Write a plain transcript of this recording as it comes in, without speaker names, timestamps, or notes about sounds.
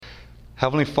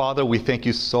Heavenly Father, we thank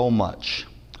you so much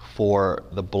for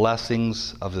the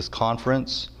blessings of this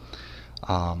conference.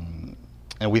 And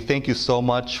we thank you so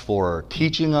much for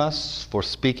teaching us, for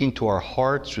speaking to our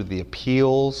hearts through the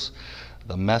appeals,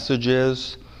 the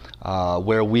messages,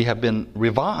 where we have been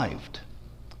revived.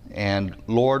 And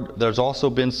Lord, there's also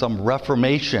been some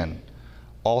reformation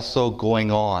also going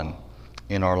on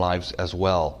in our lives as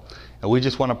well. And we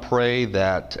just want to pray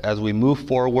that as we move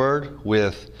forward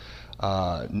with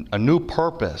a new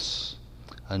purpose,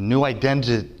 a new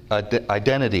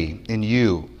identity in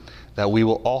you, that we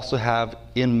will also have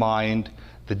in mind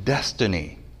the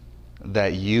destiny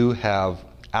that you have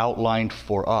outlined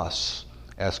for us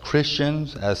as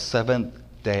Christians, as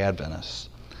Seventh-day Adventists,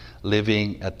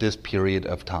 living at this period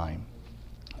of time.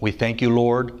 We thank you,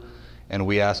 Lord, and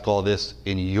we ask all this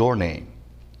in your name.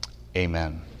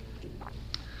 Amen.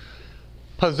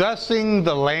 Possessing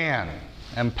the land.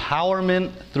 Empowerment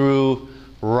through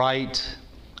right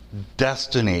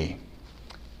destiny.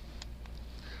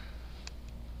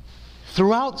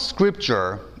 Throughout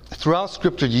Scripture,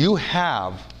 you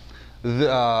have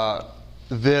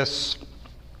this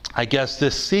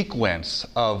sequence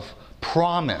of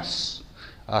promise.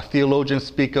 Theologians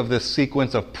speak of this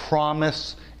sequence of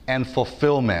promise and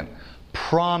fulfillment.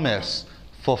 Promise,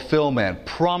 fulfillment.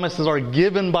 Promises are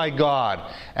given by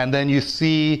God, and then you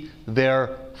see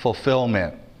their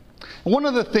fulfillment. One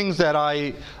of the things that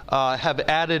I have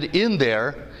added in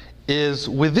there is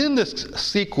within this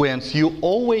sequence, you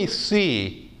always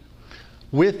see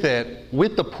with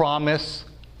the promise,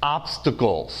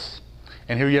 obstacles.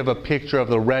 And here you have a picture of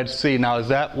the Red Sea. Now,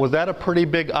 was that a pretty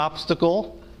big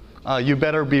obstacle? You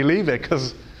better believe it,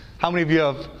 because how many of you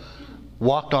have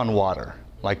walked on water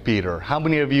like Peter? How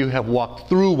many of you have walked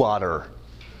through water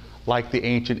like the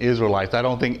ancient Israelites? I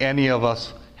don't think any of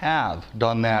us have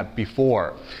done that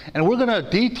before. And we're going to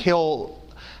detail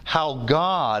how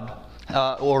God,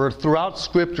 or throughout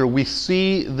Scripture, we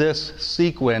see this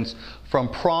sequence from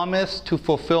promise to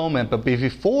fulfillment. But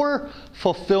before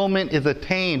fulfillment is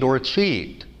attained or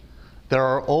achieved, there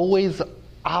are always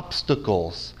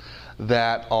obstacles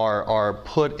that are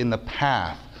put in the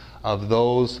path of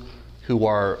those who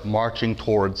are marching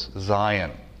towards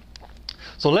Zion.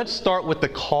 So let's start with the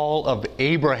call of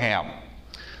Abraham.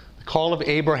 The call of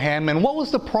Abraham. And what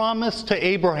was the promise to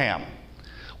Abraham?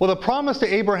 Well, the promise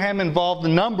to Abraham involved a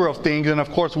number of things, and of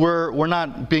course we're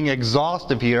not being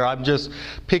exhaustive here. I'm just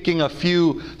picking a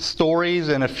few stories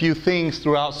and a few things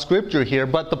throughout Scripture here.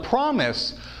 But the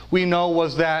promise, we know,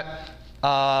 was that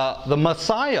the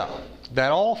Messiah,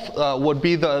 that all would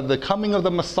be the coming of the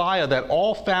Messiah, that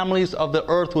all families of the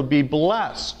earth would be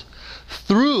blessed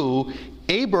through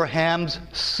Abraham's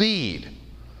seed.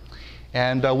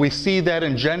 And we see that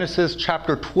in Genesis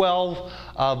chapter 12,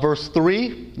 verse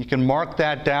 3. You can mark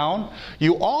that down.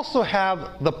 You also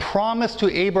have the promise to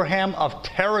Abraham of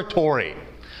territory.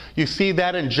 You see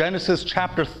that in Genesis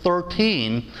chapter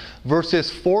 13, verses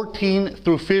 14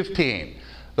 through 15.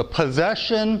 The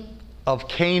possession of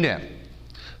Canaan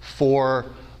for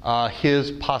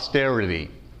his posterity.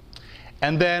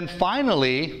 And then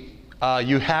finally,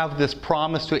 you have this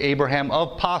promise to Abraham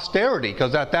of posterity,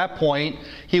 because at that point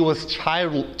he was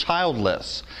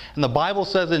childless. And the Bible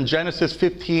says in Genesis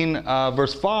 15,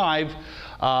 verse 5,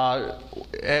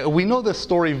 we know this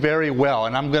story very well.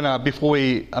 And I'm going to, before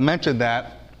we mention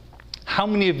that, how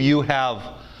many of you have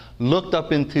looked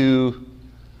up into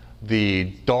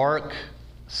the dark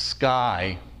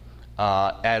sky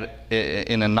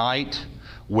in a night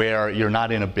where you're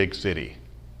not in a big city?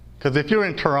 Because if you're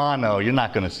in Toronto, you're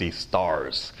not going to see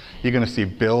stars. You're going to see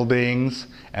buildings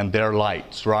and their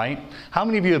lights, right? How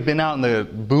many of you have been out in the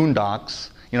boondocks?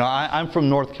 You know, I'm from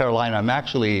North Carolina. I'm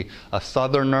actually a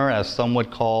southerner, as some would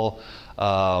call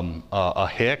a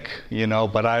hick, you know,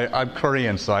 but I'm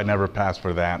Korean, so I never passed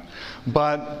for that.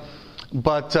 But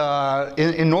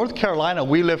in North Carolina,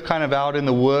 we live kind of out in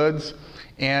the woods,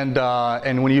 and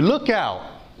when you look out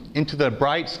into the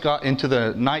bright sky, into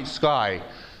the night sky,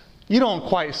 you don't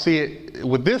quite see it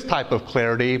with this type of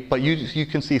clarity, but you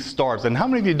can see stars. And how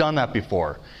many of you have done that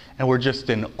before? And we're just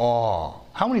in awe.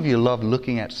 How many of you love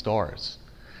looking at stars?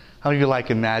 How many of you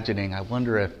like imagining, I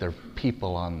wonder if there are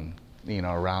people on,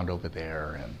 around over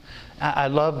there? And I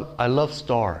love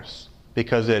stars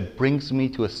because it brings me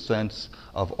to a sense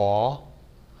of awe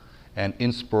and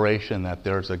inspiration that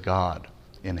there's a God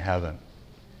in heaven.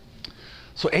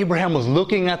 So Abraham was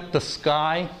looking at the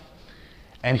sky,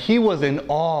 and he was in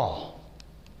awe.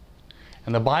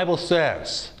 And the Bible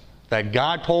says that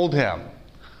God told him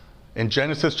in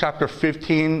Genesis chapter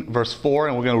 15, verse 4,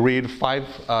 and we're going to read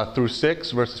 5 through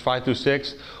 6, verses 5 through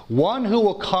 6, one who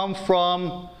will come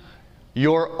from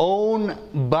your own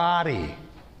body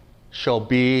shall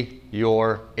be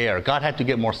your heir. God had to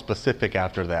get more specific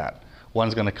after that.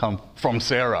 One's going to come from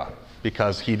Sarah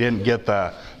because he didn't get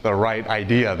the right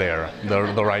idea there,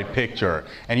 the right picture.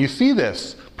 And you see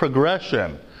this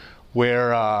progression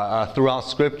where throughout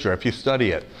Scripture, if you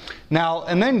study it. Now,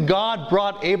 and then God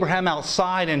brought Abraham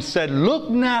outside and said, look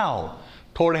now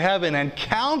toward heaven and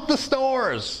count the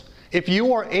stars, if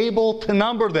you are able to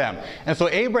number them. And so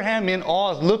Abraham in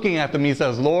awe is looking at them. He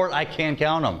says, Lord, I can't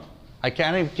count them. I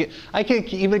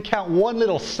can't even count one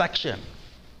little section.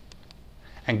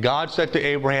 And God said to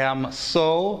Abraham,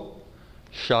 so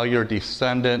shall your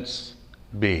descendants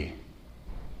be.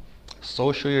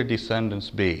 So shall your descendants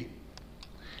be.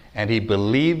 And he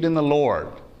believed in the Lord,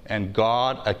 and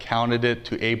God accounted it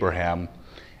to Abraham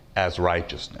as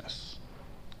righteousness.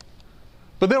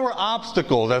 But there were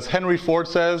obstacles, as Henry Ford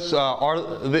says,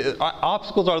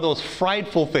 obstacles are those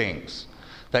frightful things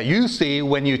that you see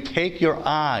when you take your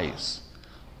eyes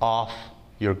off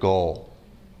your goal.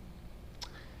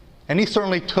 And he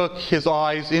certainly took his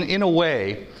eyes, in a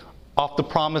way, off the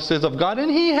promises of God. And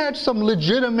he had some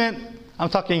legitimate, I'm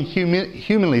talking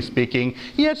humanly speaking,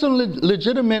 he had some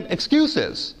legitimate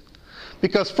excuses.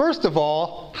 Because first of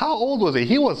all, how old was he?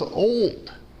 He was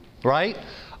old, right?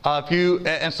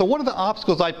 And so one of the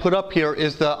obstacles I put up here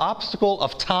is the obstacle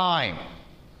of time.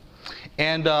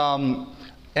 And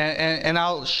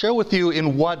I'll share with you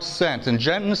in what sense. In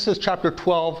Genesis chapter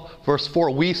 12, verse 4,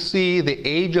 we see the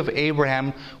age of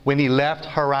Abraham when he left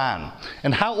Haran.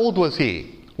 And how old was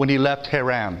he when he left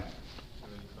Haran?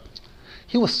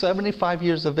 He was 75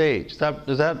 years of age. Is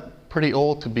that pretty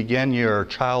old to begin your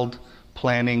child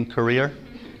planning career?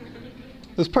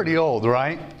 It's pretty old,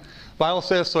 right? The Bible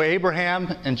says, so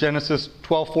Abraham, in Genesis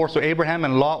 12:4, so Abraham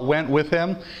and Lot went with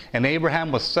him, and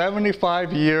Abraham was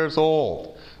 75 years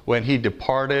old when he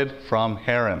departed from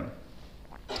Haran.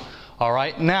 All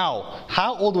right, now,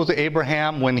 how old was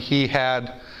Abraham when he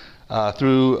had,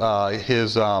 through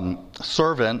his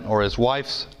servant, or his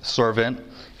wife's servant,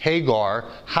 Hagar,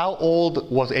 how old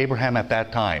was Abraham at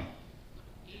that time?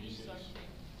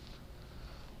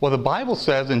 Well, the Bible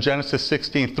says in Genesis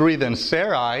 16:3, then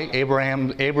Sarai,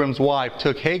 Abram's wife,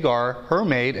 took Hagar, her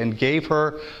maid, and gave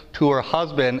her to her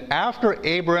husband after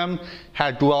Abram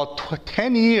had dwelt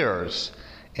 10 years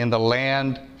in the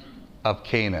land of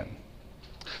Canaan.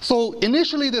 So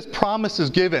initially this promise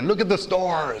is given. Look at the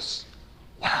stars.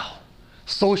 Wow.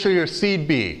 So shall your seed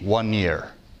be. 1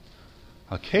 year.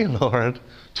 Okay, Lord.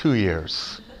 2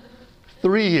 years.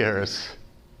 3 years.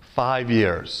 5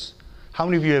 years. How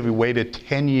many of you have waited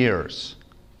 10 years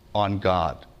on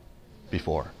God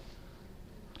before?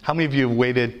 How many of you have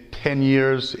waited 10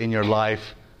 years in your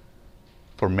life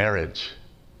for marriage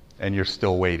and you're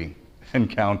still waiting and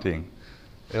counting?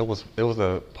 It was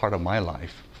a part of my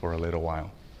life for a little while.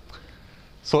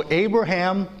 So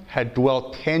Abraham had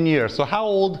dwelt 10 years. So how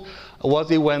old was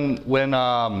he when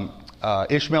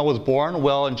Ishmael was born?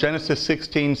 Well, in Genesis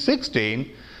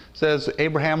 16:16, says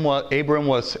Abram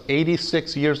was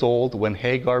 86 years old when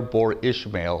Hagar bore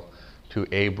Ishmael to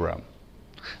Abram.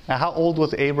 Now, how old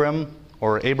was Abraham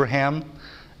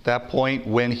at that point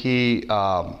when he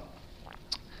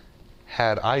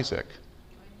had Isaac?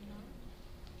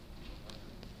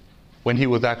 When he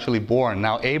was actually born.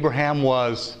 Now, Abraham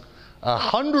was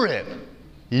 100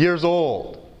 years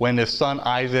old when his son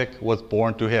Isaac was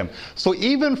born to him. So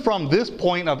even from this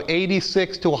point of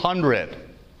 86 to 100,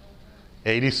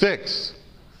 86,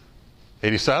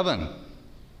 87,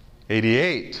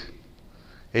 88,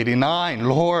 89.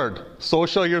 Lord, so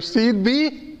shall your seed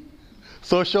be?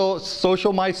 So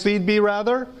shall my seed be,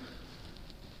 rather?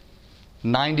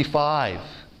 95,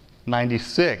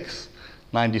 96,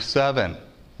 97,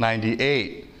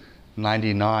 98,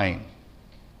 99,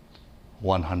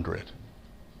 100.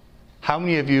 How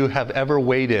many of you have ever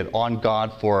waited on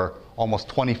God for almost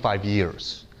 25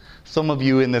 years? Some of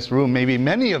you in this room, maybe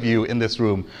many of you in this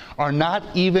room, are not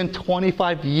even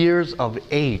 25 years of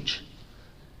age.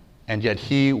 And yet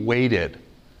he waited,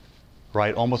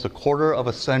 right, almost a quarter of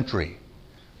a century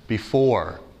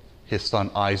before his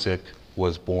son Isaac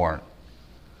was born.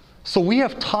 So we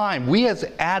have time. We as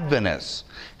Adventists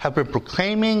have been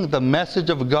proclaiming the message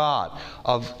of God,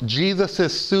 of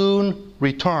Jesus' soon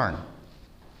return.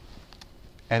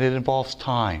 And it involves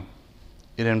time.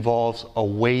 It involves a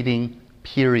waiting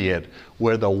period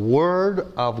where the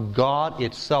Word of God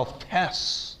itself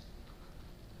tests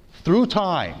through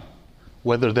time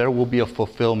whether there will be a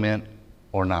fulfillment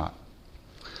or not.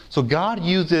 So God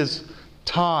uses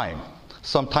time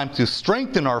sometimes to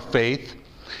strengthen our faith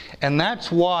And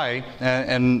that's why,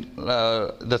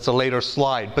 that's a later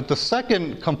slide. But the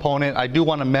second component I do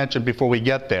want to mention before we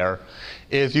get there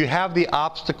is you have the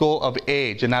obstacle of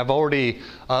age. And I've already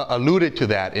alluded to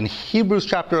that. In Hebrews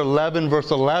chapter 11,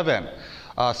 verse 11,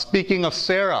 speaking of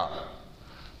Sarah,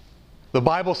 the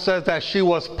Bible says that she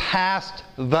was past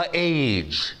the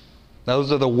age.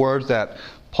 Those are the words that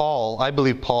I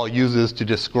believe Paul uses to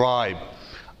describe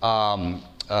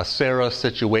Sarah's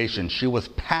situation. She was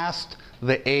past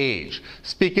the age.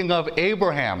 Speaking of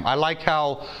Abraham, I like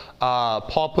how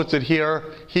Paul puts it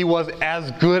here. He was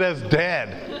as good as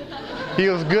dead. He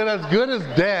was good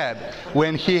as dead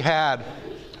when he had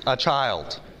a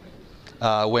child,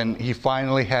 when he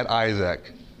finally had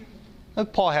Isaac.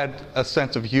 And Paul had a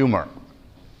sense of humor.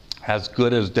 As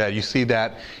good as dead. You see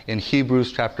that in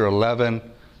Hebrews chapter 11,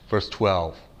 verse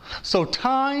 12. So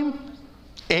time,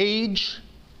 age,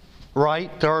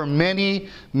 right? There are many,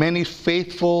 many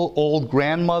faithful old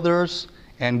grandmothers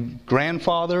and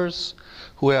grandfathers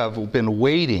who have been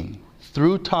waiting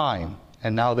through time,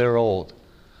 and now they're old,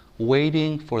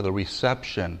 waiting for the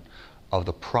reception of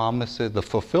the promises, the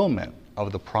fulfillment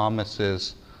of the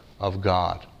promises of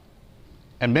God.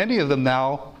 And many of them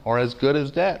now are as good as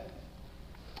dead.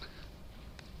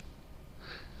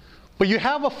 But you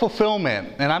have a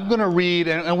fulfillment, and I'm going to read,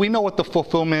 and we know what the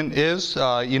fulfillment is.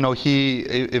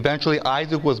 Eventually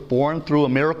Isaac was born through a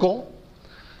miracle,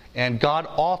 and God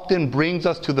often brings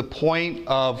us to the point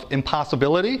of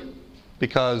impossibility,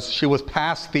 because she was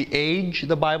past the age,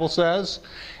 the Bible says,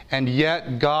 and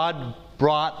yet God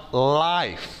brought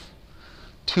life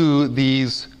to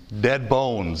these dead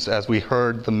bones, as we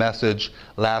heard the message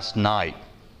last night.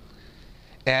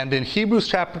 And in Hebrews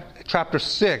chapter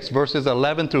 6, verses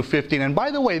 11 through 15, and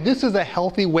by the way, this is a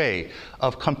healthy way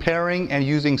of comparing and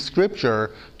using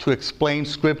Scripture to explain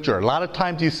Scripture. A lot of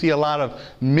times you see a lot of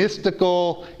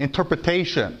mystical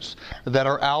interpretations that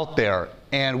are out there,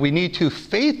 and we need to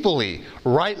faithfully,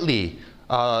 rightly,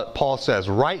 Paul says,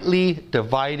 rightly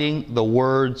dividing the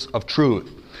words of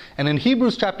truth. And in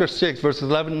Hebrews chapter 6, verses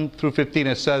 11 through 15,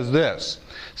 it says this,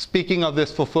 speaking of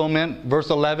this fulfillment,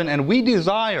 verse 11, and we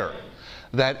desire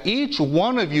that each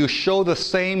one of you show the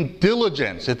same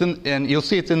diligence. And you'll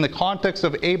see it's in the context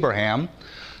of Abraham.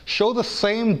 Show the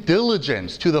same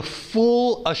diligence to the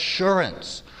full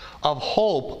assurance of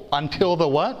hope until the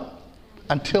what?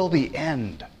 Until the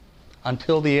end.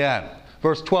 Until the end.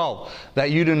 Verse 12,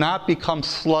 that you do not become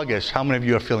sluggish. How many of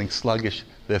you are feeling sluggish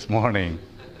this morning?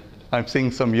 I'm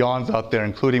seeing some yawns out there,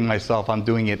 including myself. I'm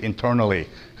doing it internally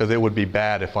because it would be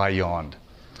bad if I yawned.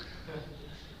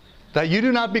 That you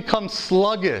do not become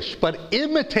sluggish, but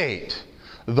imitate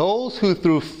those who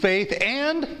through faith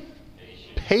and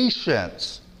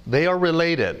patience, they are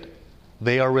related.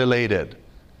 They are related.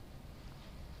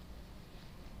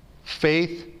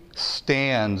 Faith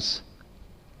stands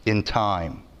in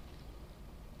time.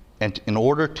 And in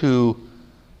order to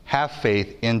have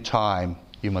faith in time,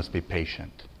 you must be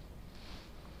patient.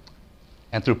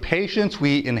 And through patience,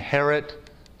 we inherit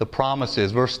the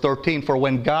promises. Verse 13, for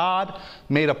when God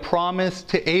made a promise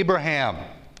to Abraham,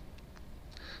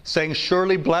 saying,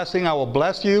 surely blessing I will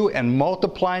bless you, and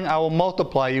multiplying I will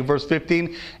multiply you. Verse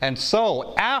 15, and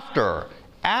so after,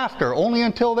 only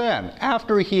until then,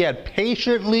 after he had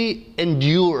patiently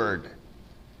endured,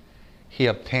 he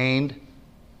obtained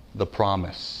the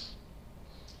promise.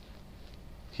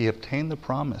 He obtained the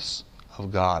promise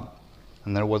of God,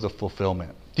 and there was a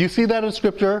fulfillment. Do you see that in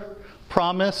Scripture?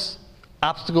 Promise,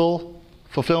 obstacle,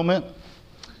 fulfillment.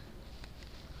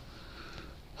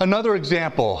 Another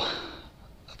example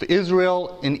of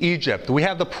Israel in Egypt. We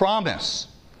have the promise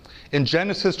in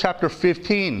Genesis chapter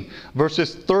 15,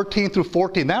 verses 13 through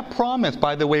 14. That promise,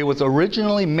 by the way, was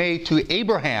originally made to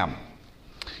Abraham.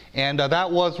 And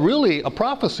that was really a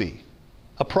prophecy.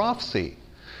 A prophecy.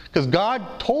 Because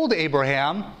God told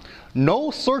Abraham,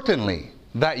 know certainly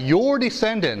that your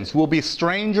descendants will be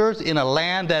strangers in a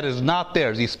land that is not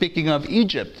theirs. He's speaking of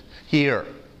Egypt here.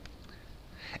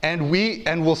 And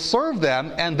will serve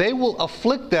them, and they will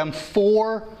afflict them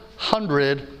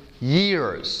 400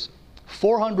 years.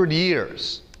 400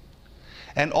 years.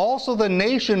 And also the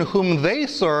nation whom they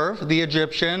serve, the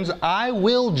Egyptians, I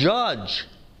will judge.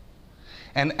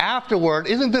 And afterward,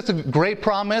 isn't this a great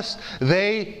promise?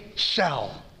 They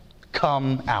shall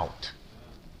come out.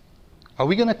 Are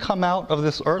we going to come out of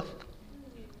this earth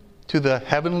to the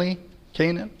heavenly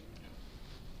Canaan?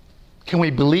 Can we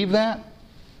believe that?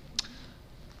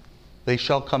 They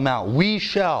shall come out. We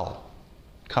shall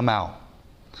come out.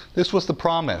 This was the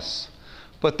promise.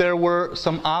 But there were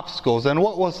some obstacles. And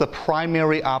what was the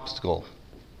primary obstacle?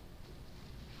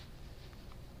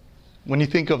 When you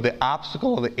think of the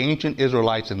obstacle of the ancient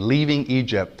Israelites in leaving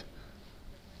Egypt,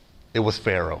 It was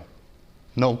Pharaoh.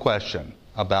 No question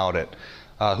about it.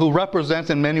 Who represents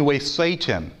in many ways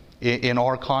Satan in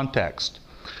our context,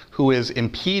 who is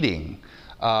impeding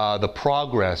the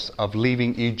progress of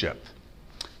leaving Egypt,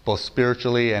 both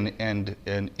spiritually and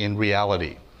in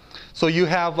reality. So you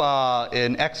have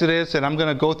in Exodus, and I'm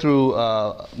going to go through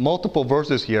multiple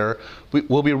verses here.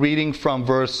 We'll be reading from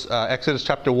Exodus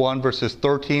chapter 1, verses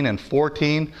 13 and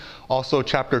 14. Also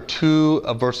chapter 2,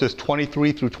 verses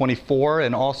 23 through 24.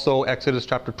 And also Exodus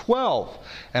chapter 12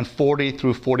 and 40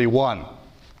 through 41.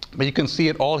 But you can see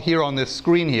it all here on this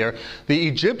screen here. The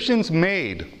Egyptians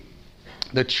made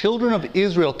the children of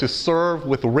Israel to serve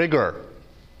with rigor.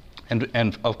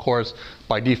 And of course,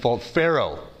 by default,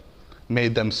 Pharaoh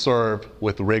made them serve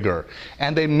with rigor.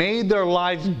 And they made their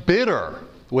lives bitter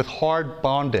with hard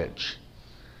bondage.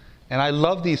 And I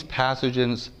love these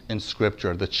passages in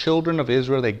Scripture. The children of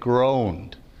Israel, they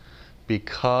groaned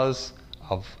because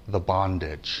of the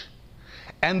bondage.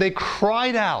 And they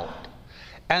cried out.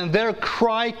 And their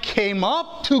cry came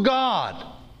up to God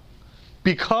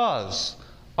because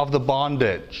of the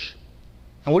bondage.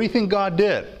 And what do you think God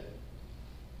did?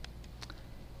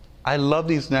 I love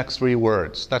these next three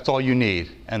words. That's all you need,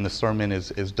 and the sermon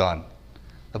is done.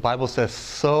 The Bible says,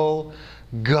 so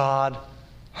God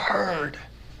heard.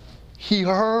 He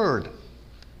heard.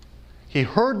 He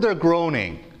heard their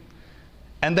groaning.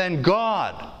 And then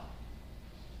God,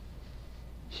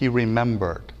 He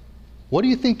remembered. What do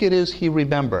you think it is He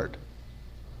remembered?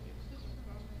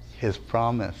 His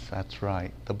promise. That's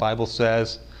right. The Bible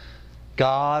says,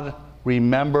 God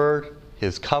remembered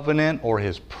His covenant or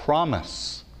His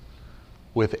promise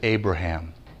with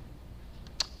Abraham.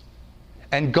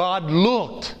 And God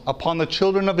looked upon the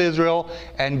children of Israel,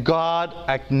 and God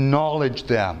acknowledged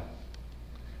them.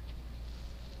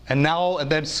 And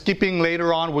then skipping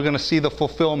later on, we're going to see the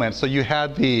fulfillment. So you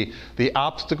had the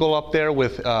obstacle up there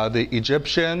with the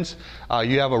Egyptians.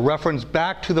 You have a reference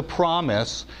back to the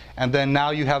promise. And then now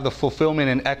you have the fulfillment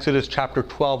in Exodus chapter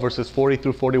 12, verses 40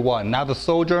 through 41. Now the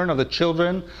sojourn of the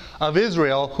children of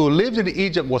Israel who lived in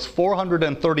Egypt was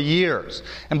 430 years.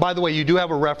 And by the way, you do have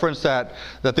a reference that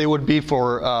they would be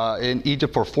in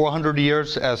Egypt for 400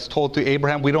 years as told to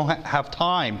Abraham. We don't have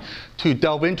time to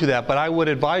delve into that, but I would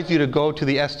advise you to go to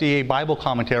the SDA Bible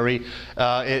commentary.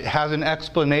 It has an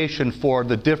explanation for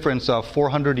the difference of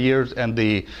 400 years and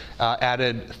the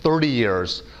added 30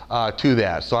 years to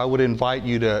that. So I would invite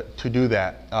you to do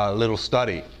that little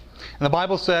study. And the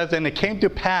Bible says, and it came to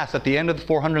pass at the end of the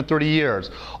 430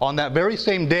 years, on that very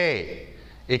same day,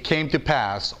 it came to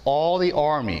pass, all the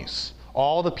armies,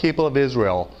 all the people of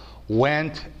Israel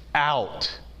went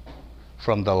out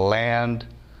from the land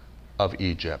of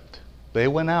Egypt. They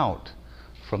went out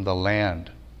from the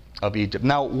land of Egypt.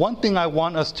 Now, one thing I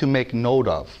want us to make note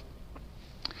of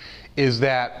is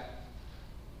that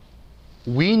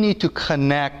we need to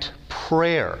connect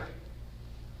prayer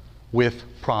with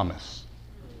promise.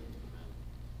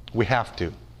 We have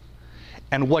to.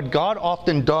 And what God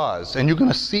often does, and you're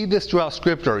going to see this throughout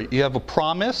Scripture, you have a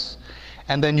promise,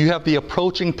 and then you have the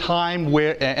approaching time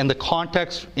and the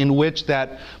context in which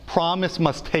that promise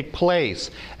must take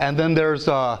place. And then there's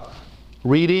a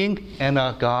reading and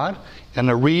a God, and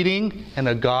a reading and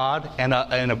a God, and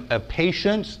a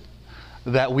patience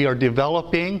that we are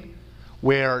developing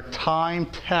where time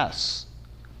tests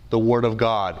the Word of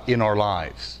God in our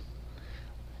lives.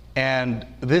 And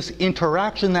this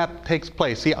interaction that takes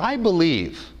place. See, I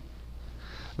believe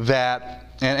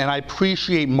that, and I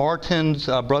appreciate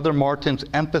Brother Martin's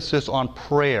emphasis on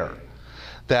prayer,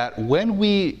 that when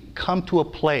we come to a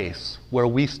place where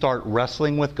we start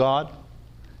wrestling with God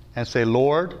and say,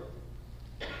 Lord,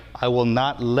 I will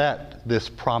not let this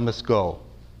promise go.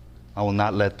 I will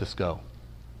not let this go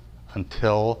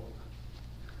until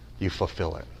you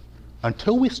fulfill it.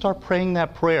 Until we start praying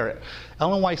that prayer.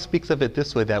 Ellen White speaks of it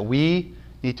this way, that we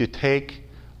need to take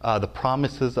the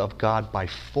promises of God by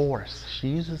force. She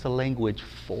uses the language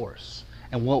force.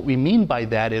 And what we mean by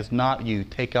that is not you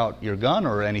take out your gun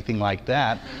or anything like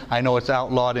that. I know it's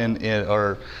outlawed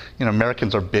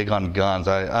Americans are big on guns.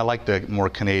 I like the more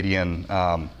Canadian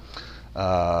laws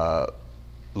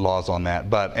on that.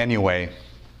 But anyway,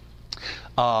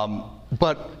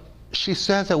 but she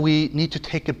says that we need to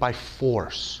take it by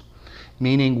force.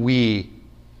 Meaning we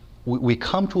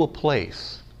come to a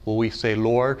place where we say,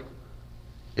 Lord,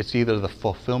 it's either the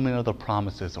fulfillment of the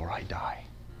promises or I die.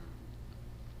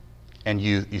 And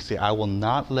you say, I will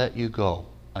not let you go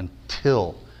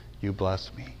until you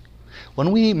bless me.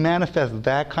 When we manifest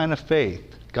that kind of faith,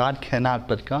 God cannot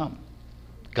but come.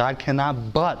 God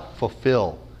cannot but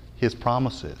fulfill His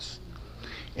promises.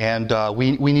 And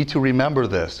we need to remember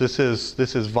this. This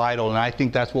is vital, and I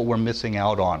think that's what we're missing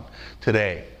out on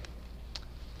today.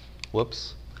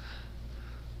 Whoops.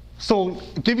 So,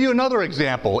 give you another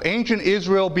example. Ancient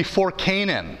Israel before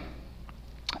Canaan.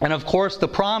 And of course, the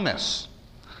promise,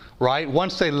 right?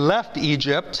 Once they left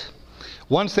Egypt,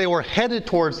 once they were headed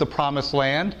towards the promised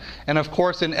land, and of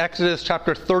course in Exodus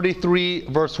chapter 33,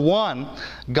 verse 1,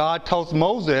 God tells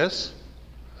Moses,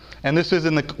 and this is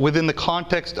within the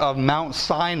context of Mount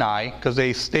Sinai, because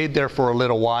they stayed there for a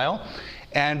little while,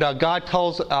 and God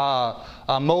tells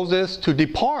Moses to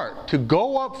depart, to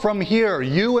go up from here,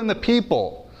 you and the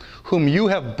people whom you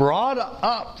have brought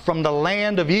up from the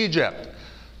land of Egypt,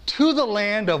 to the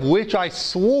land of which I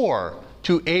swore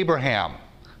to Abraham,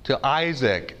 to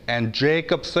Isaac, and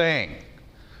Jacob, saying,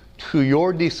 to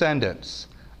your descendants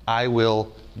I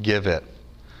will give it.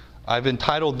 I've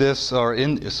entitled this, or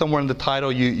somewhere in the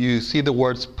title you see the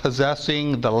words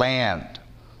possessing the land.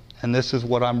 And this is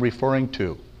what I'm referring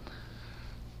to.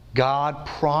 God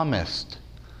promised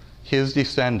his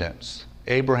descendants,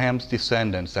 Abraham's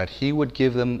descendants, that he would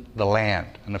give them the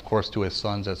land, and of course to his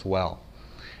sons as well.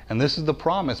 And this is the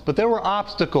promise. But there were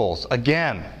obstacles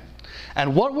again.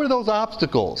 And what were those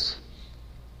obstacles?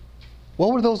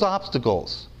 What were those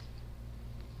obstacles?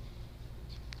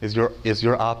 Is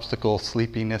your obstacle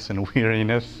sleepiness and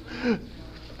weariness?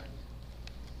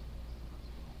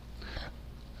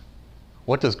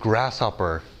 What do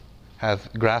grasshoppers have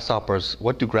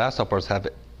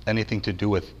anything to do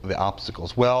with the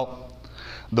obstacles? Well,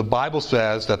 the Bible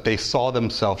says that they saw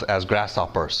themselves as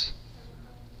grasshoppers.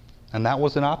 And that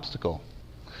was an obstacle.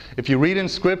 If you read in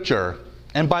Scripture,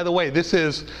 and by the way, this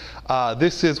is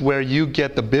where you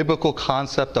get the biblical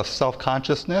concept of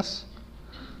self-consciousness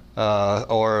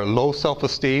or low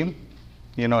self-esteem.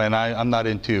 You know, and I'm not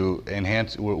into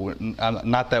enhance.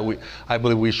 Not that I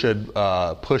believe we should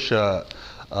push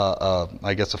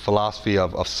I guess a philosophy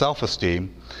of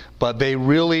self-esteem, but they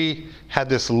really had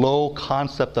this low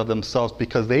concept of themselves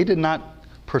because they did not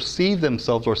perceive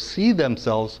themselves or see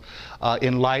themselves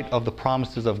in light of the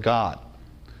promises of God.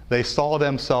 They saw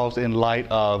themselves in light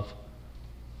of,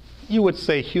 you would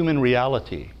say, human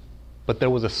reality. But there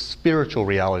was a spiritual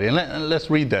reality. And let's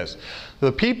read this.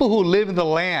 The people who live in the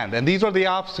land, and these are the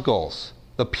obstacles.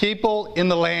 The people in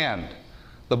the land.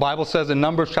 The Bible says in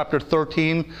Numbers chapter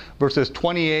 13, verses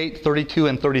 28, 32,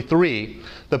 and 33,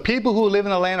 the people who live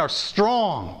in the land are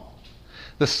strong.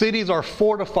 The cities are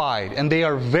fortified, and they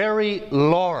are very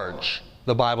large,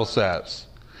 the Bible says.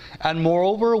 And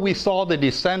moreover, we saw the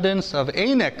descendants of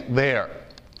Anak there.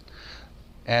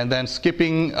 And then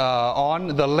skipping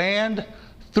on, the land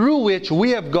through which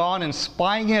we have gone and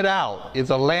spying it out is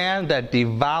a land that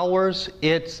devours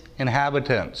its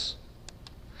inhabitants.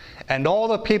 And all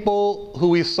the people who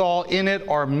we saw in it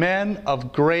are men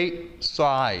of great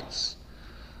size.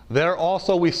 There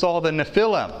also we saw the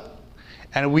Nephilim,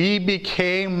 and we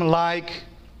became like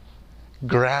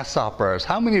grasshoppers.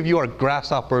 How many of you are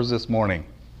grasshoppers this morning?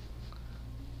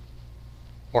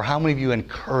 Or how many of you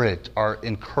are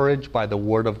encouraged by the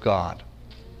Word of God,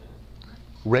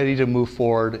 ready to move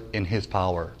forward in His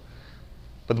power?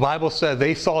 But the Bible says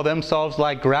they saw themselves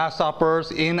like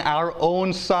grasshoppers in our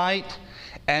own sight,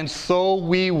 and so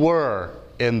we were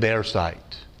in their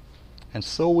sight. And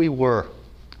so we were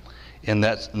in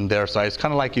their sight. It's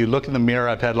kind of like you look in the mirror.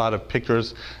 I've had a lot of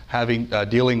pictures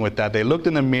dealing with that. They looked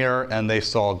in the mirror and they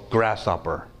saw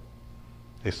grasshopper.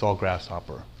 They saw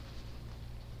grasshopper.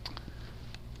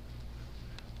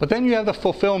 But then you have the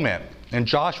fulfillment. In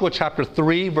Joshua chapter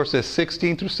 3, verses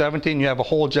 16 through 17, you have a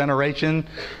whole generation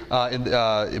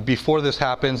before this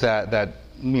happens that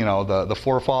you know, the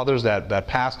forefathers that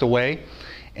passed away.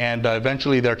 And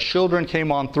eventually their children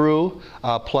came on through,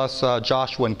 plus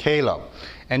Joshua and Caleb.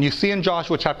 And you see in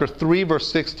Joshua chapter 3,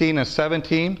 verse 16 and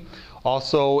 17,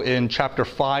 also in chapter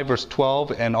 5, verse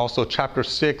 12, and also chapter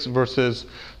 6, verses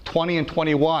 20 and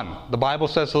 21. The Bible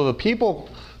says, so the people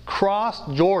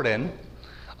crossed Jordan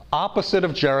opposite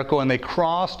of Jericho, and they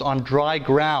crossed on dry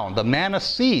ground. The manna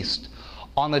ceased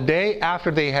on the day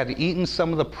after they had eaten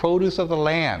some of the produce of the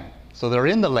land. So they're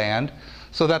in the land,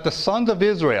 so that the sons of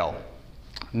Israel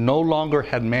no longer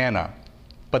had manna,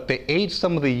 but they ate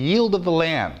some of the yield of the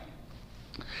land.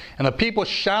 And the people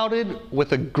shouted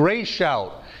with a great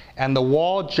shout, and the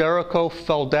wall of Jericho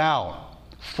fell down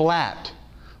flat,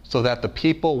 so that the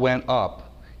people went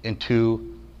up into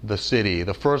the city.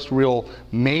 The first real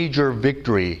major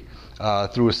victory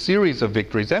through a series of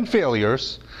victories and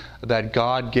failures that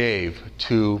God gave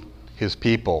to His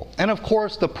people. And of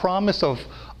course, the promise of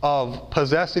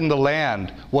possessing the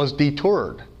land was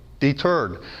deterred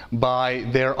by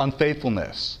their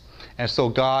unfaithfulness. And so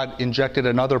God injected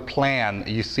another plan,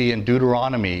 you see in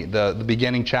Deuteronomy, the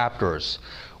beginning chapters,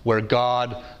 where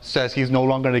God says he's no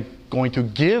longer going to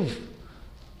give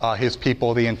his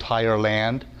people the entire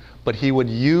land, but he would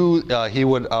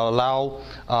allow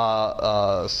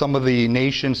some of the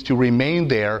nations to remain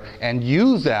there and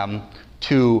use them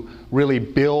to really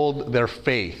build their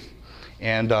faith.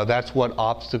 And that's what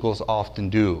obstacles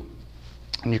often do.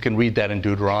 And you can read that in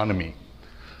Deuteronomy.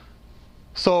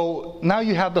 So now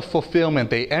you have the fulfillment.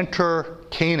 They enter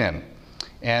Canaan.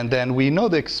 And then we know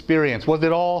the experience. Was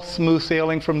it all smooth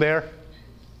sailing from there?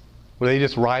 Were they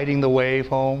just riding the wave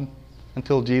home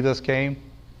until Jesus came?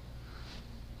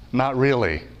 Not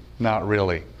really. Not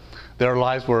really. Their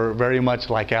lives were very much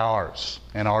like ours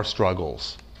and our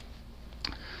struggles.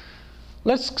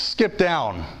 Let's skip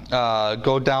down,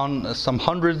 go down some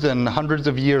hundreds and hundreds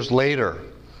of years later,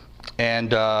 and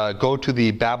go to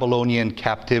the Babylonian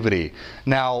captivity.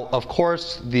 Now, of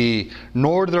course, the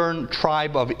northern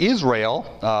tribe of Israel,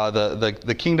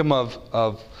 the kingdom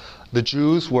of the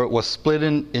Jews, was split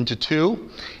into two,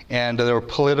 and there were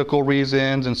political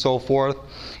reasons and so forth.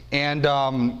 And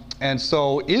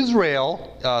so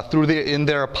Israel, in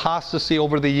their apostasy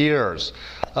over the years,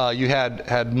 you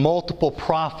had multiple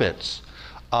prophets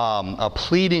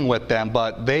pleading with them,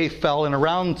 but they fell in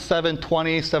around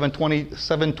 721,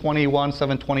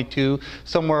 722,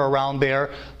 somewhere around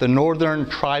there. The northern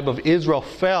tribe of Israel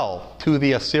fell to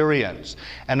the Assyrians.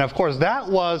 And of course, that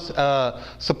was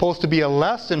supposed to be a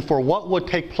lesson for what would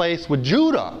take place with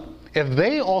Judah if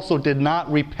they also did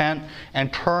not repent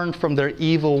and turn from their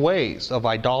evil ways of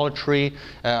idolatry,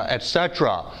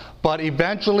 etc. But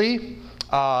eventually,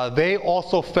 they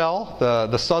also fell,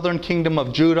 the southern kingdom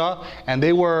of Judah, and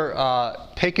they were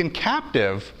taken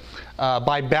captive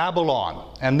by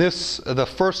Babylon. And the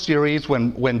first series,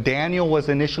 when Daniel was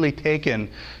initially taken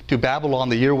to Babylon,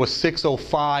 the year was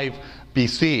 605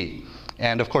 BC.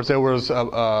 And of course, there was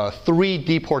 3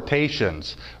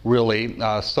 deportations, really,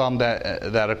 some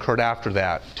that occurred after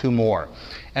that, 2 more.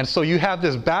 And so you have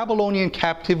this Babylonian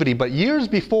captivity, but years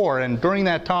before and during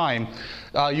that time,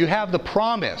 you have the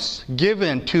promise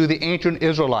given to the ancient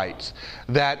Israelites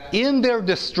that in their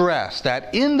distress,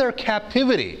 that in their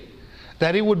captivity,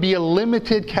 that it would be a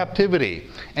limited captivity.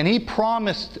 And he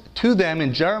promised to them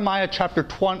in Jeremiah chapter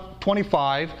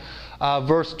 25,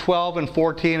 verse 12 and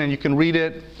 14, and you can read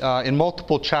it in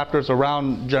multiple chapters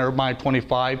around Jeremiah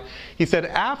 25. He said,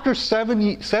 after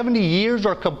 70 years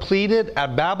are completed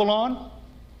at Babylon,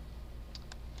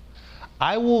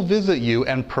 I will visit you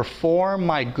and perform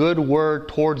my good word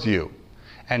towards you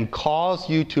and cause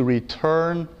you to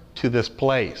return to this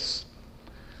place,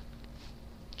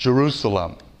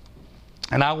 Jerusalem.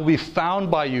 And I will be found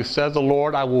by you, says the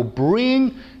Lord. I will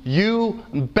bring you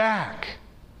back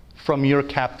from your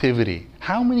captivity.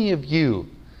 How many of you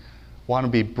want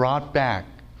to be brought back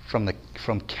from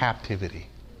captivity,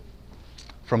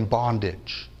 from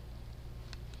bondage?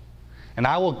 And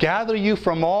I will gather you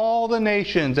from all the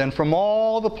nations and from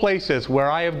all the places where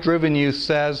I have driven you,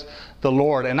 says the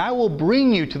Lord. And I will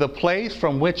bring you to the place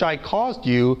from which I caused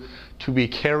you to be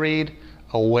carried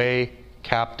away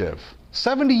captive.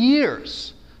 70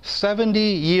 years. 70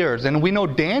 years. And we know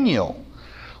Daniel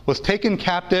was taken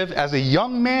captive as a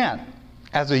young man.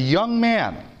 As a young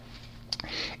man.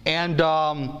 And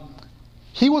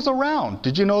he was around.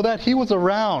 Did you know that? He was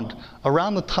around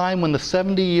the time when the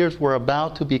 70 years were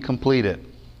about to be completed.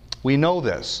 We know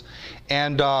this.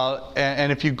 And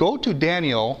if you go to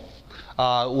Daniel,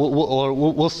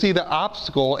 we'll see the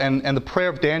obstacle and the prayer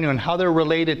of Daniel and how they're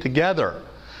related together.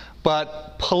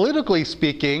 But politically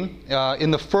speaking,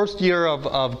 in the first year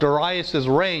of Darius'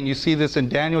 reign, you see this in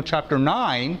Daniel chapter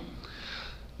 9,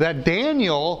 that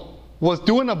Daniel was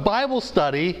doing a Bible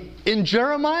study in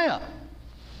Jeremiah.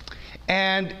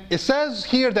 And it says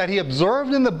here that he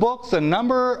observed in the books the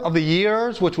number of the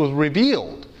years which was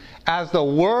revealed as the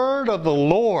word of the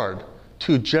Lord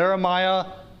to Jeremiah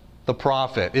the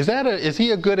prophet. Is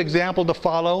he a good example to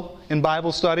follow in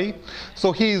Bible study?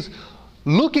 So he's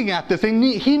looking at this and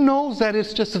he knows that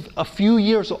it's just a few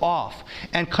years off.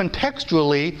 And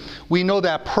contextually, we know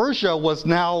that Persia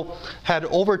had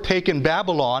overtaken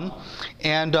Babylon,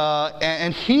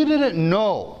 and he didn't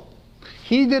know.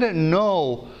 He didn't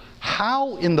know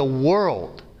how in the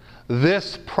world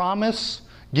this promise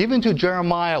given to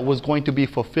Jeremiah was going to be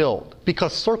fulfilled,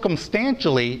 because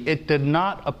circumstantially it did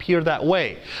not appear that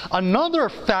way. Another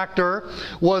factor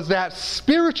was that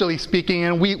spiritually speaking,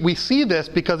 and we see this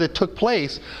because it took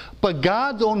place, but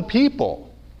God's own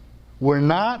people were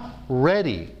not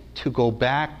ready to go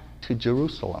back to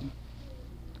Jerusalem.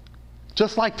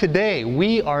 Just like today,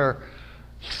 we are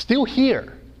still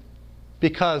here.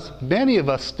 because many of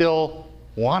us still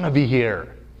want to be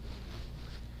here.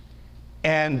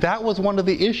 And that was one of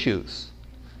the issues,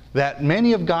 that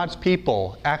many of God's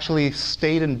people actually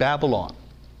stayed in Babylon.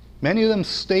 Many of them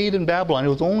stayed in Babylon. It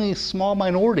was only a small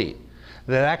minority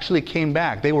that actually came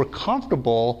back. They were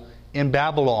comfortable in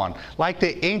Babylon. Like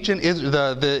the ancient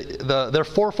their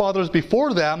forefathers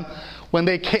before them, when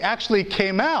they actually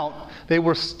came out, they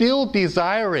were still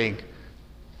desiring,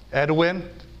 Edwin,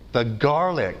 the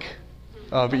garlic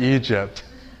of Egypt.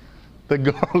 The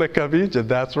garlic of Egypt,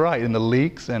 that's right. And the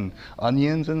leeks and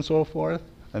onions and so forth,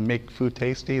 and make food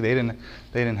tasty. They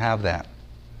didn't have that.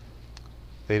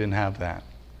 They didn't have that.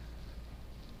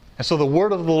 And so the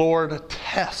word of the Lord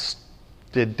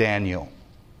tested Daniel.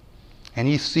 And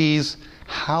he sees,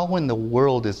 how in the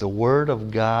world is the word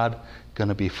of God going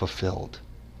to be fulfilled?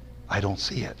 I don't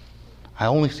see it. I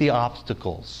only see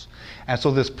obstacles. And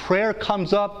so this prayer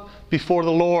comes up before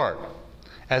the Lord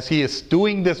as he is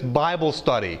doing this Bible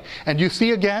study. And you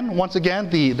see again, once again,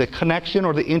 the connection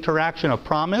or the interaction of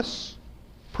promise,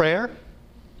 prayer,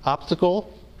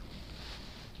 obstacle.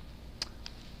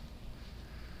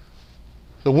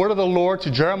 The word of the Lord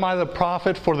to Jeremiah the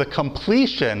prophet for the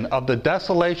completion of the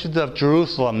desolations of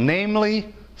Jerusalem,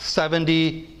 namely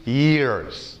 70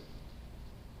 years.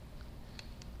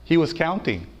 He was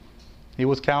counting. He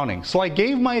was counting. So I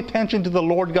gave my attention to the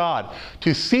Lord God,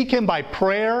 to seek him by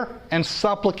prayer and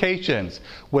supplications,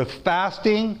 with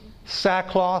fasting,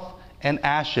 sackcloth, and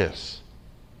ashes.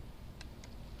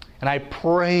 And I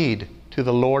prayed to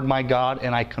the Lord my God,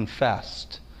 and I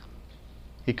confessed.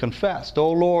 He confessed,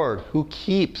 O Lord, who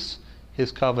keeps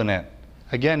his covenant.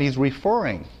 Again, he's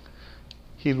referring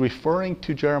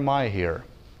to Jeremiah here.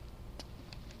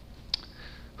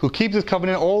 Who keeps his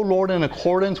covenant, O Lord, in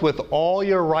accordance with all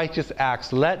your righteous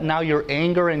acts. Let now your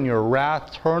anger and your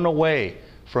wrath turn away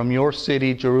from your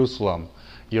city, Jerusalem,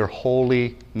 your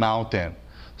holy mountain.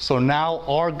 So now,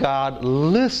 our God,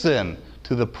 listen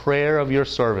to the prayer of your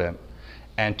servant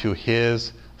and to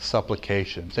his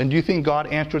supplications. And do you think God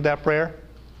answered that prayer?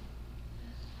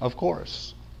 Of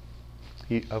course.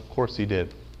 Of course he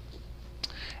did.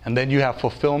 And then you have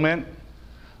fulfillment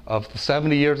of the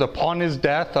 70 years upon his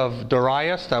death of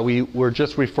Darius that we were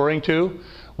just referring to.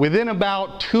 Within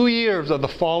about 2 years of the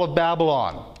fall of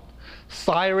Babylon,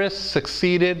 Cyrus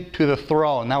succeeded to the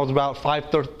throne. That was about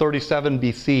 537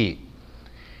 BC.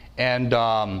 And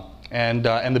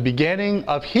the beginning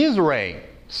of his reign,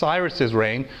 Cyrus's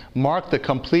reign, marked the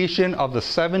completion of the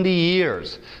 70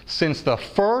 years since the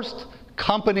first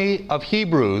company of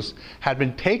Hebrews had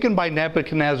been taken by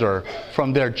Nebuchadnezzar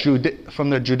from their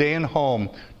Judean home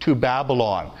to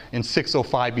Babylon in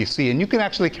 605 BC. And you can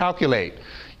actually calculate.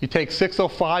 You take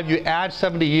 605, you add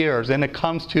 70 years, and it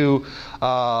comes to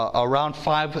around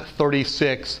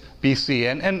 536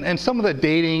 BC. And some of the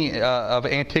dating of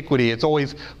antiquity, it's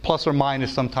always plus or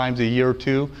minus sometimes a year or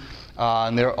two.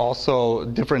 And there are also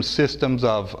different systems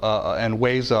of and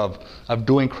ways of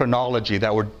doing chronology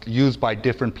that were used by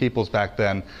different peoples back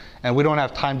then. And we don't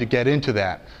have time to get into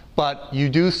that. But you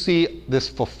do see this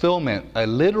fulfillment, a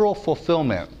literal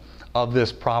fulfillment of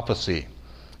this prophecy.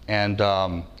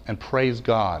 And praise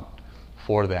God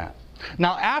for that.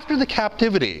 Now, after the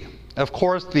captivity, of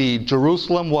course, the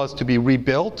Jerusalem was to be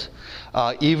rebuilt,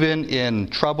 even in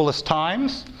troublous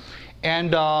times.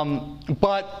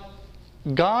 But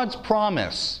God's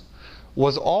promise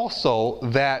was also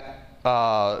that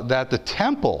the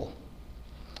temple,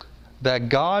 that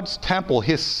God's temple,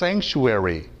 his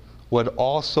sanctuary, would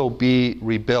also be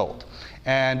rebuilt.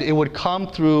 And it would come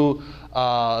through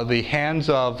the hands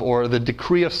of, or the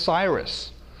decree of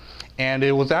Cyrus. And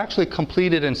it was actually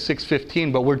completed in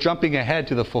 615, but we're jumping ahead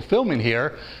to the fulfillment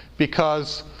here,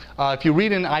 because if you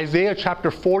read in Isaiah chapter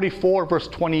 44, verse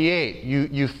 28,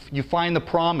 you find the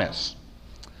promise.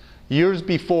 Years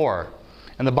before,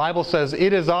 and the Bible says,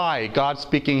 "It is I," God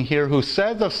speaking here, "who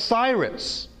says of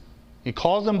Cyrus," he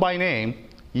calls him by name,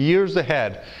 years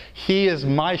ahead, "He is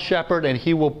my shepherd, and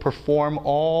he will perform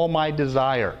all my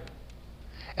desire."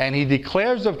 And he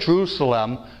declares of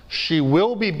Jerusalem, "She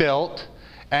will be built,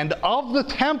 and of the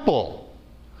temple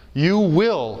you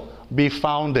will be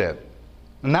founded."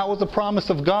 And that was the promise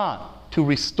of God, to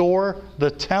restore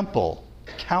the temple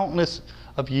countless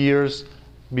of years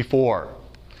before.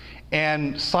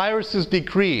 And Cyrus's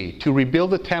decree to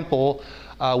rebuild the temple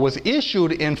was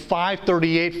issued in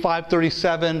 538,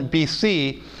 537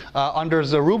 BC under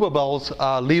Zerubbabel's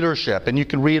leadership. And you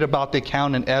can read about the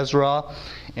account in Ezra,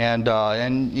 and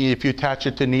if you attach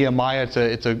it to Nehemiah,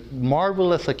 it's a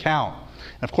marvelous account.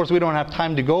 And of course, we don't have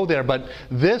time to go there, but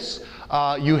this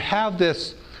you have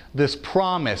this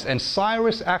promise, and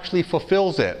Cyrus actually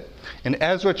fulfills it. In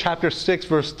Ezra chapter 6,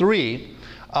 verse 3,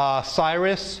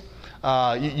 Cyrus,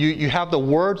 you have the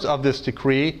words of this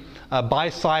decree by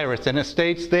Cyrus, and it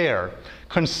states there,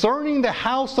 concerning the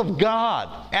house of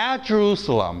God at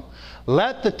Jerusalem,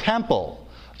 let the temple,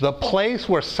 the place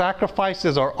where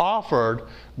sacrifices are offered,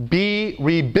 be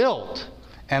rebuilt,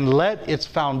 and let its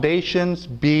foundations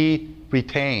be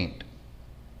retained.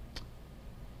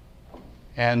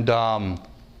 And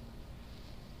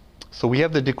so we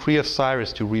have the decree of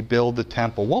Cyrus to rebuild the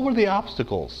temple. What were the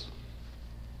obstacles?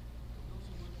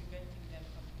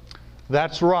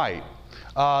 That's right.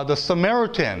 The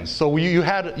Samaritans. So you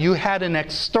had an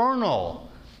external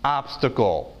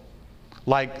obstacle,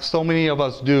 like so many of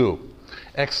us do.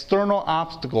 External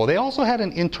obstacle. They also had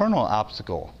an internal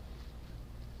obstacle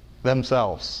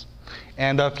themselves.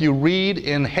 And if you read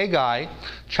in Haggai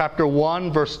chapter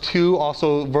 1, verse 2,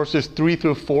 also verses 3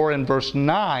 through 4 and verse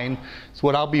 9, is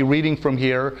what I'll be reading from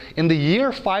here. In the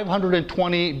year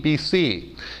 520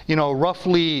 BC,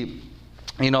 roughly,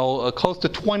 close to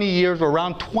 20 years, or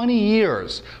around 20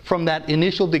 years from that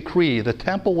initial decree, the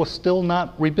temple was still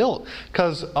not rebuilt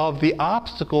because of the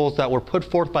obstacles that were put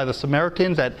forth by the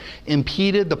Samaritans that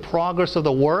impeded the progress of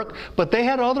the work. But they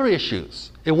had other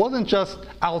issues. It wasn't just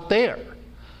out there.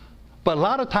 But a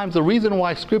lot of times the reason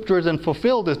why Scripture isn't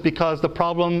fulfilled is because the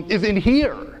problem is in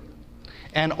here.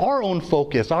 And our own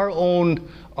focus, our own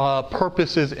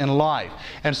purposes in life.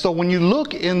 And so when you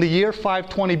look in the year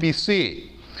 520 BC,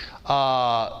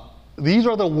 these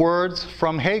are the words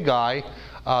from Haggai,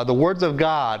 the words of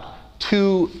God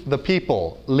to the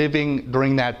people living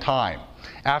during that time,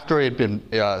 after it had been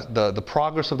the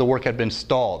progress of the work had been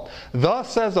stalled.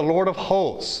 Thus says the Lord of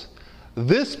hosts,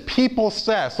 this people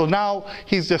says. So now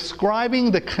he's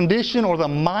describing the condition or the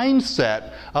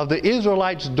mindset of the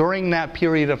Israelites during that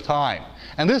period of time.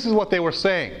 And this is what they were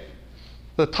saying.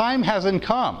 The time hasn't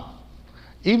come,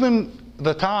 even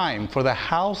the time for the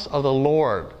house of the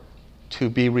Lord to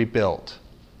be rebuilt.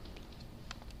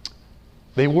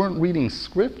 They weren't reading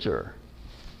Scripture.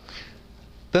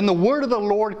 Then the word of the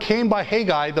Lord came by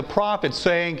Haggai the prophet,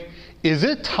 saying, is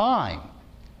it time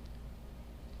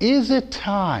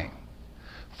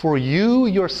for you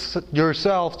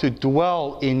yourself to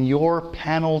dwell in your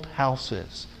paneled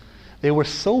houses? They were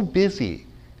so busy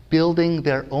building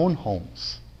their own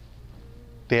homes.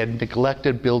 They had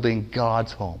neglected building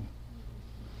God's home,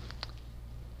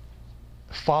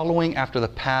 following after the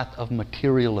path of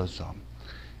materialism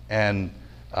and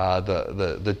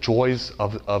the joys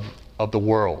of the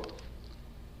world.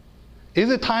 Is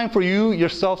it time for you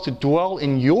yourselves to dwell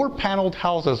in your paneled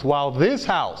houses while this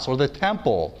house, or the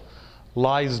temple,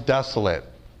 lies desolate?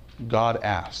 God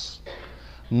asks.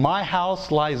 My house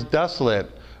lies desolate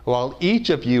while each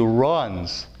of you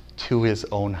runs to his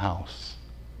own house.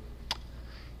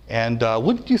 And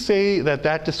wouldn't you say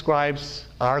that describes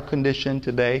our condition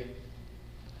today?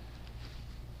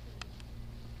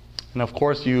 And of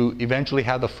course, you eventually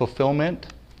have the fulfillment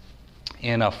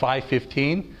in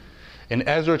 5:15. In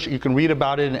Ezra, you can read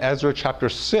about it in Ezra chapter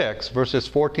 6, verses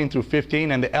 14 through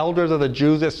 15. And the elders of the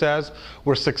Jews, it says,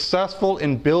 were successful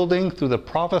in building through the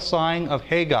prophesying of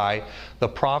Haggai the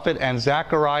prophet and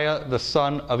Zechariah the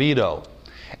son of Iddo.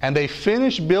 And they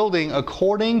finished building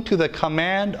according to the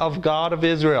command of God of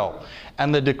Israel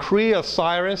and the decree of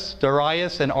Cyrus,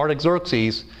 Darius, and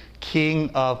Artaxerxes, king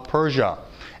of Persia.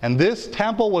 And this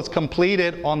temple was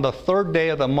completed on the 3rd day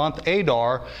of the month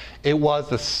Adar. It was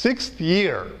the 6th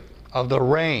year of the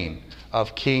reign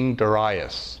of King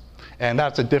Darius. And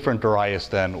that's a different Darius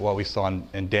than what we saw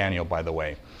in Daniel, by the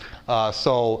way.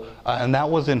 And that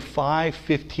was in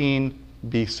 515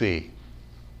 BC.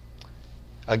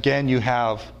 Again, you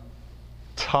have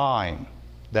time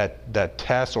that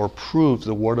tests or proves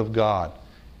the Word of God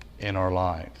in our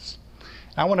lives.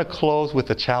 I want to close with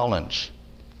a challenge.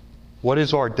 What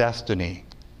is our destiny?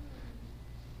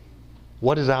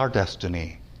 What is our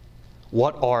destiny?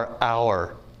 What are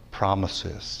our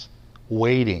promises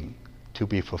waiting to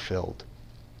be fulfilled?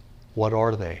 What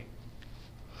are they?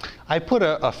 I put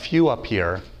a few up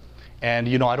here, and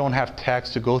I don't have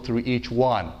text to go through each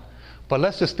one. But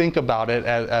let's just think about it.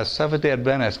 As Seventh-day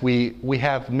Adventists, we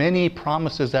have many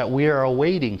promises that we are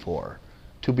awaiting for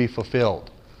to be fulfilled.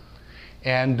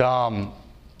 And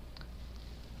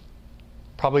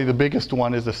probably the biggest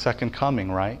one is the second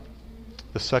coming, right?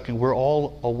 We're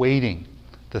all awaiting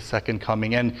the second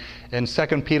coming. And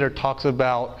 2 Peter talks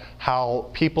about how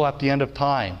people at the end of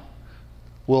time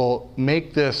will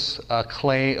make this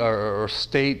claim or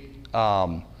state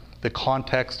the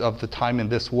context of the time in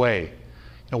this way.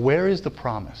 Where is the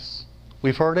promise?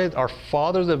 We've heard it. Our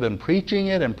fathers have been preaching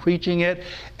it,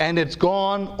 and it's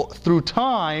gone through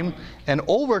time, and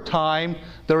over time,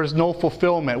 there is no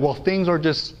fulfillment. Well, things are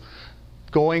just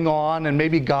going on, and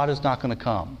maybe God is not going to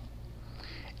come.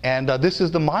 And this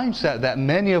is the mindset that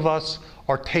many of us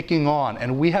are taking on,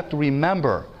 and we have to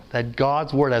remember that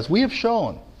God's word, as we have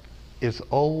shown, is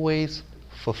always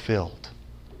fulfilled.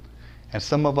 And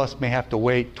some of us may have to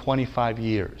wait 25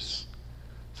 years.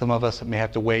 Some of us may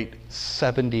have to wait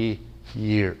 70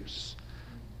 years.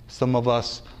 Some of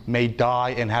us may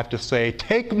die and have to say,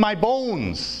 take my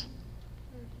bones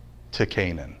to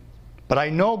Canaan. But I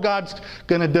know God's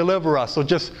going to deliver us, so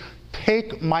just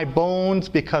take my bones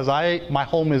because my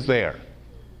home is there.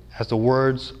 As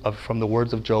from the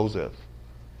words of Joseph.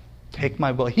 Take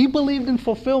my bones. He believed in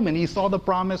fulfillment. He saw the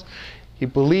promise. He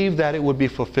believed that it would be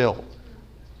fulfilled.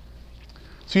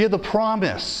 So you have the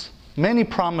promise, many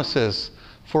promises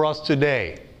for us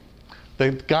today.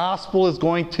 The gospel is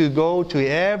going to go to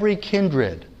every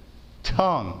kindred,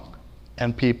 tongue,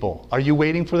 and people. Are you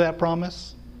waiting for that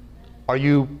promise? Are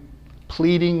you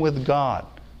pleading with God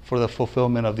for the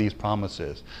fulfillment of these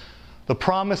promises? The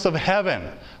promise of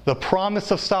heaven, the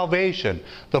promise of salvation,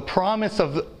 the promise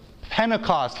of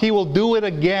Pentecost, He will do it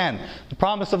again. The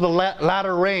promise of the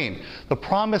latter rain, the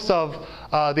promise of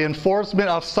the enforcement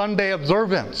of Sunday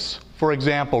observance, for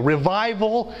example,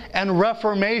 revival and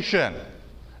reformation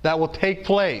that will take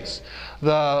place,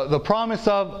 the promise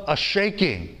of a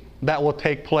shaking that will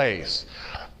take place.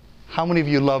 How many of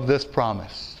you love this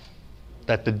promise?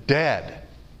 That the dead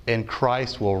in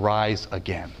Christ will rise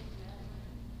again.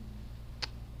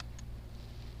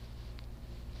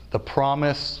 The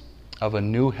promise of a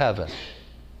new heaven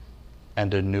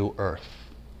and a new earth.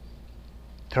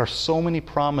 There are so many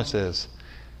promises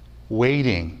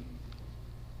waiting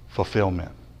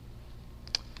fulfillment.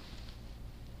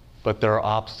 But there are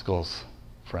obstacles,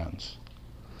 friends.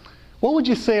 What would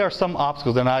you say are some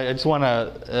obstacles? And I just want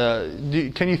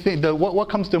to, can you think, what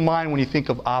comes to mind when you think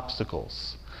of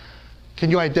obstacles? Can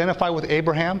you identify with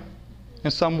Abraham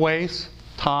in some ways?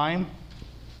 Time,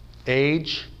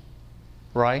 age,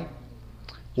 right?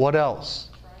 What else?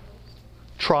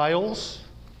 Trials.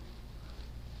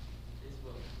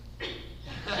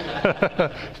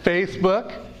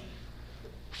 Facebook.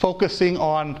 Focusing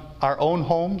on our own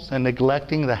homes and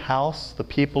neglecting the house, the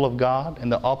people of God,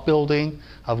 and the upbuilding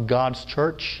of God's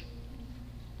church.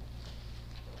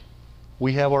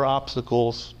 We have our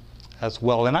obstacles as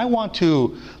well. And I want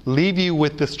to leave you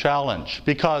with this challenge,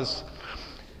 because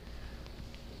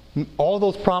all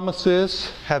those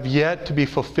promises have yet to be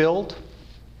fulfilled,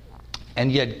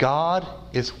 and yet God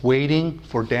is waiting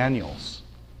for Daniels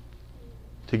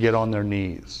to get on their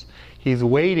knees. He's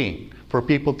waiting for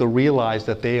people to realize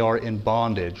that they are in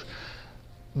bondage.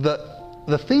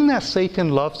 The thing that Satan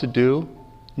loves to do,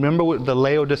 remember with the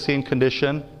Laodicean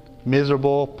condition,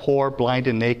 miserable, poor, blind,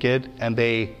 and naked, and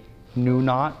they know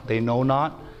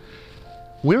not.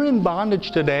 We're in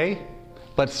bondage today,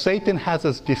 but Satan has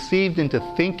us deceived into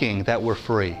thinking that we're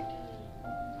free.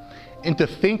 Into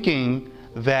thinking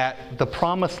that the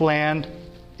promised land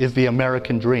is the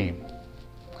American dream.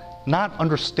 Not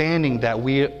understanding that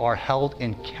we are held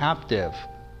in captive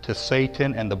to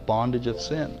Satan and the bondage of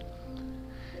sin.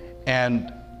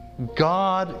 And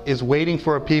God is waiting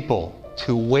for a people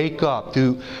to wake up,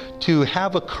 to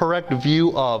have a correct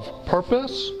view of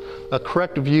purpose, a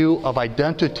correct view of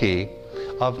identity,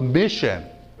 of mission,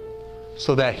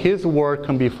 so that His word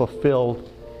can be fulfilled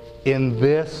in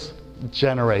this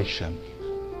generation.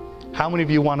 How many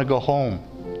of you want to go home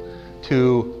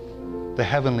to the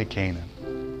heavenly Canaan?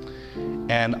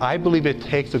 And I believe it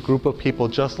takes a group of people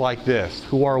just like this,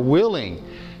 who are willing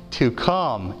to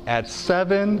come at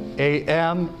 7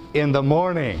 a.m. in the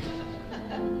morning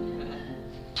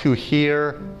to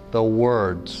hear the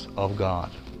words of God.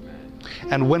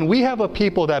 And when we have a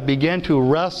people that begin to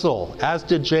wrestle, as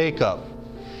did Jacob,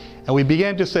 and we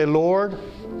begin to say, Lord,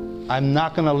 I'm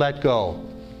not going to let go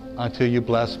until you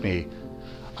bless me.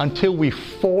 Until we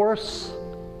force,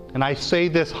 and I say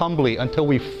this humbly, until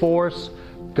we force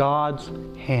God's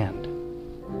hand.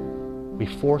 We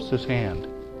force His hand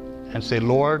and say,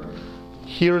 Lord,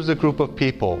 here's a group of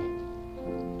people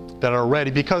that are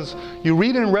ready. Because you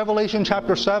read in Revelation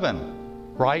chapter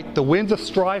 7, right? The winds of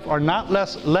strife are not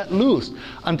let loose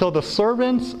until the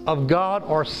servants of God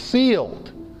are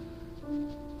sealed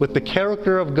with the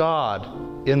character of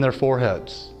God in their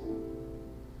foreheads.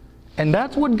 And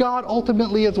that's what God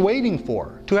ultimately is waiting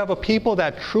for, to have a people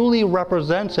that truly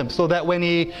represents Him, so that when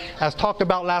He, as talked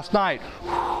about last night,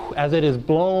 as it is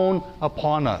blown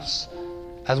upon us,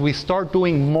 as we start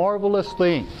doing marvelous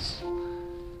things,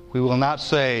 we will not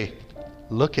say,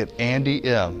 look at Andy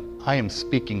M. I am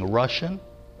speaking Russian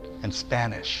and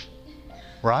Spanish,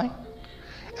 right?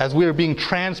 As we are being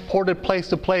transported place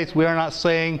to place, we are not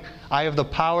saying, I have the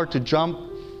power to jump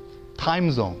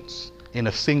time zones in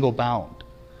a single bound.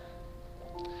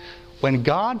 When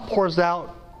God pours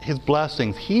out His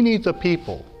blessings, He needs a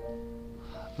people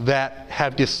that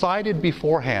have decided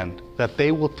beforehand that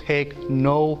they will take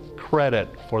no credit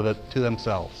to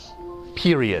themselves,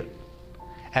 period.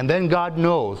 And then God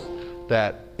knows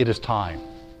that it is time.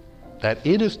 That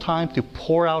it is time to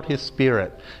pour out His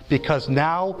Spirit, because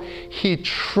now He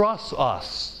trusts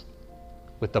us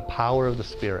with the power of the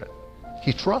Spirit.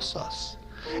 He trusts us.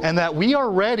 And that we are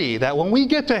ready, that when we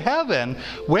get to heaven,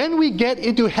 when we get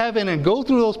into heaven and go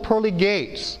through those pearly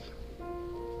gates,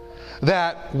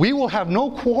 that we will have no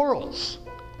quarrels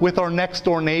with our next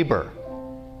door neighbor.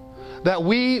 That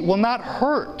we will not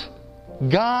hurt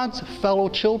God's fellow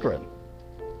children.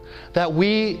 That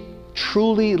we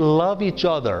truly love each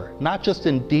other, not just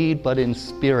in deed, but in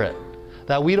spirit.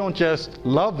 That we don't just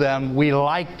love them, we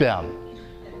like them.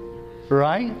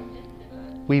 Right?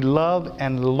 We love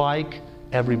and like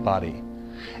everybody.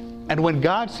 And when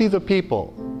God sees a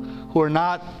people who are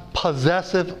not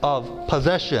possessive of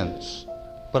possessions,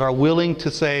 but are willing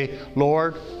to say,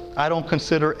 Lord, I don't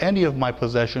consider any of my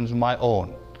possessions my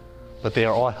own, but they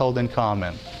are all held in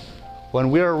common.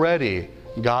 When we are ready,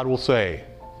 God will say,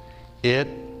 it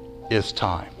is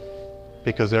time.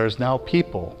 Because there is now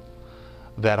people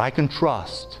that I can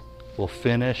trust will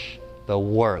finish the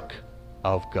work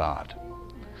of God.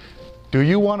 Do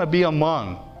you want to be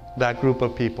among that group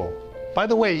of people? By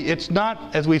the way, it's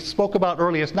not, as we spoke about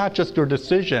earlier, it's not just your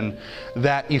decision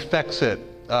that effects it,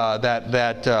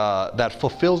 that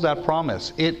fulfills that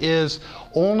promise. It is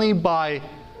only by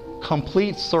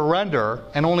complete surrender,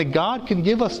 and only God can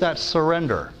give us that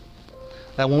surrender.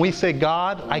 That when we say,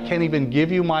 God, I can't even give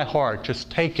you my heart,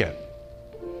 just take it.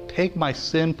 Take my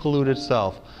sin-polluted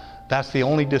self. That's the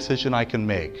only decision I can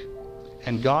make.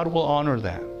 And God will honor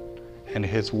that. And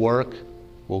His work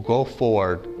will go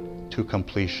forward to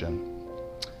completion.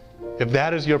 If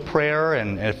that is your prayer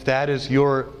and if that is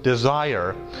your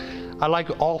desire, I'd like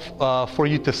for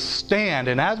you to stand.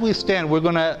 And as we stand, we're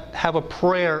going to have a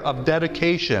prayer of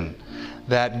dedication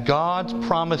that God's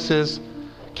promises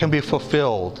can be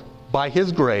fulfilled by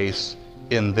His grace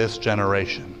in this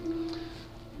generation.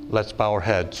 Let's bow our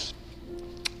heads.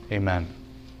 Amen.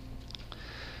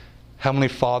 Heavenly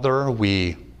Father,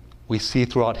 we see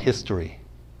throughout history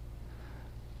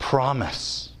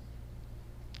promise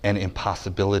and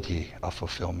impossibility of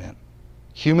fulfillment.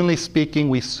 Humanly speaking,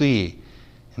 we see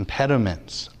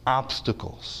impediments,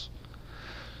 obstacles.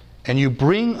 And you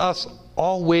bring us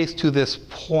always to this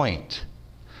point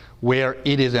where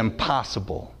it is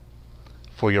impossible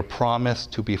for your promise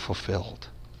to be fulfilled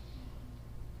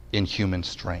in human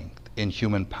strength, in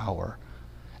human power.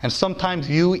 And sometimes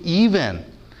you even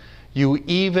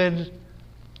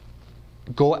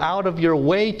go out of your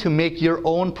way to make your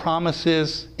own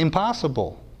promises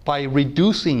impossible by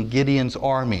reducing Gideon's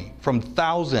army from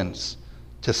thousands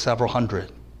to several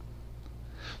hundred,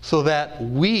 so that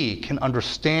we can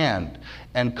understand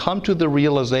and come to the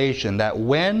realization that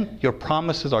when your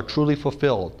promises are truly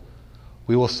fulfilled,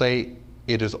 we will say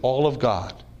it is all of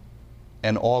God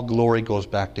and all glory goes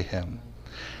back to Him.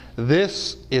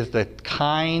 This is the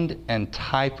kind and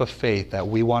type of faith that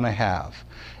we want to have.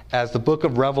 As the book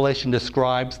of Revelation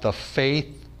describes, the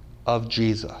faith of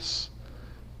Jesus,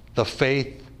 the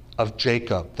faith of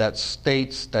Jacob that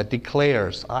states, that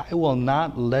declares, I will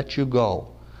not let you go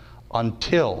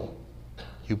until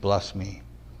you bless me.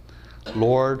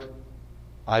 Lord,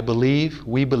 I believe,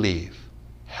 we believe.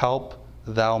 Help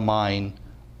thou mine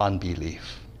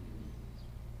unbelief.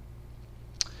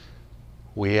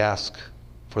 We ask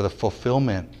for the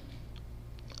fulfillment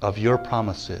of your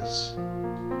promises.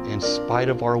 In spite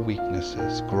of our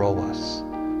weaknesses, grow us.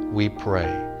 We pray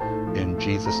in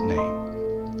Jesus' name.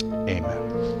 Amen.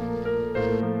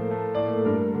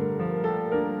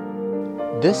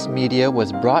 This media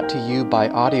was brought to you by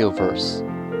Audioverse,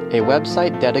 a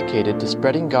website dedicated to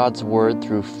spreading God's Word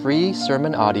through free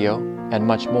sermon audio and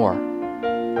much more.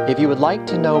 If you would like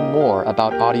to know more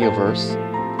about Audioverse,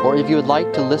 or if you would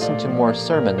like to listen to more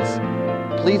sermons,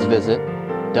 please visit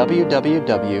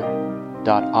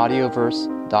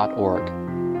www.audioverse.org.